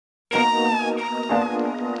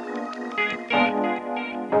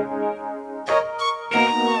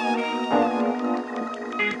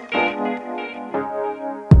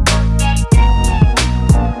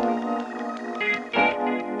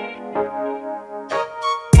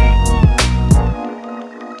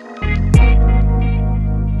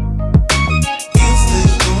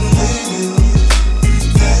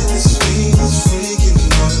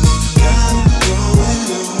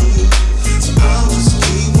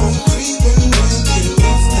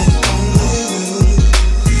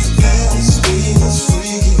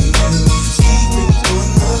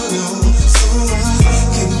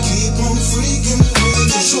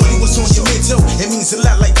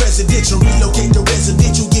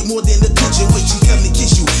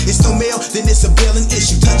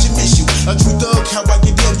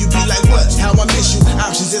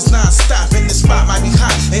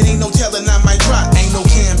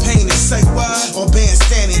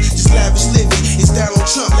just lavish living. It's down on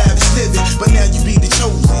Trump, lavish living. But now you be the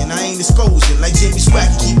chosen, I ain't exposing. Like Jimmy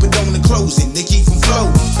Swagger, keep it on the closing. They keep from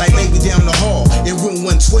flowing, like baby down the hall in room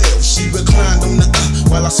 112. She reclined on the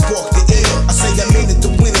while I spark the air. I say I made it to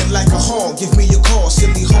win it like a hog. Give me a call,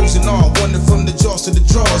 silly hoes and all. Wonder from the jaws to the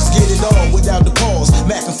drawers. Get it all without the pause.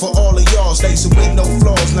 Mackin' for all of y'all, states with no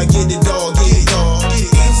flaws. Now get it all, get it all.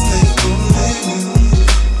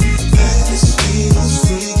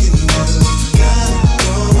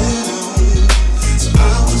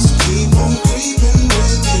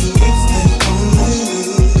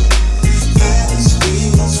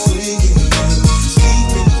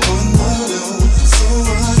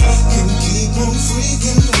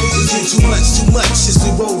 Too much, since we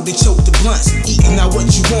rolled and choked the blunts. Eating out what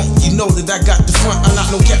you want, you know that I got the front. I'm not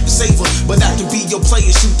no Captain Saver, but I can be your player.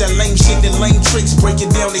 Shoot that lame shit and lame tricks. Break it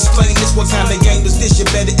down, explain this. What kind of game is this? You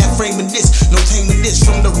better at framing this. No taming this.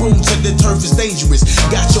 From the room to the turf is dangerous.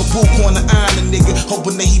 Got your pool corner iron, nigga.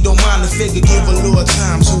 Hoping that he don't mind the figure. Give a little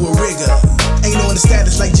time to a rigger. Ain't on the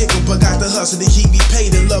status like Jacob, but got the hustle to keep me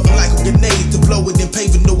paid. And loving like a grenade to blow it and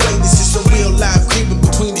paving the way. This is a real life creeping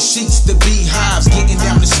between the sheets, the beehives. Getting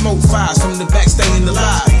down the smoke fires from the back, staying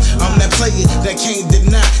alive. I'm that player that can't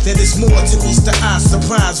deny that it's more to meet the eye.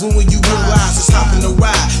 Surprise when you realize it's hopping the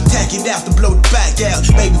ride. Tack it out to blow the back out.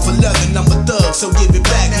 Baby for loving, I'm a thug, so give it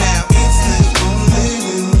back now.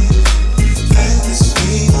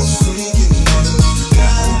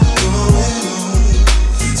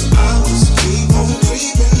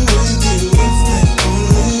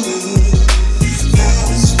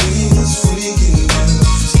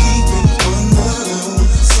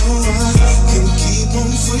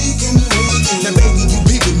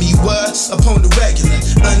 Upon the regular,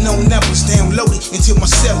 unknown numbers, damn loaded into my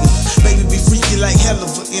cellular. Baby be freaky like hell of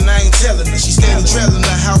her, and I ain't telling her. She standing trailing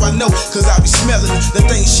her, how I know, cause I be smelling her. The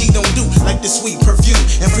things she don't do, like the sweet perfume.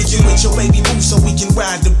 And freaking with your baby boo, so we can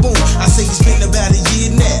ride the boom. I say it's been about a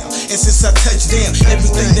year now, and since I touched down,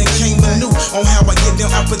 everything that came anew. On how I get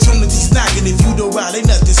down, opportunities knocking. If you don't ride, ain't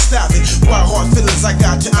nothing stopping. Wild hard feelings I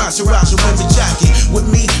got to entourage, women jocking. With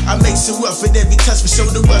me, I make it rough at every touch, but show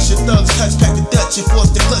the rush. Your thugs touch, pack the Dutch, and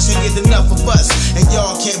force the clutch, and get enough of us. And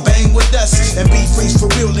y'all can't bang with us. And be freaks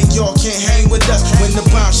for real, and y'all can't hang with us. When the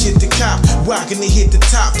bomb shit the cop, rockin' it hit the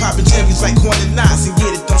top, poppin' cherries like corn and knots, and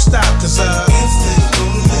get it, don't stop, cause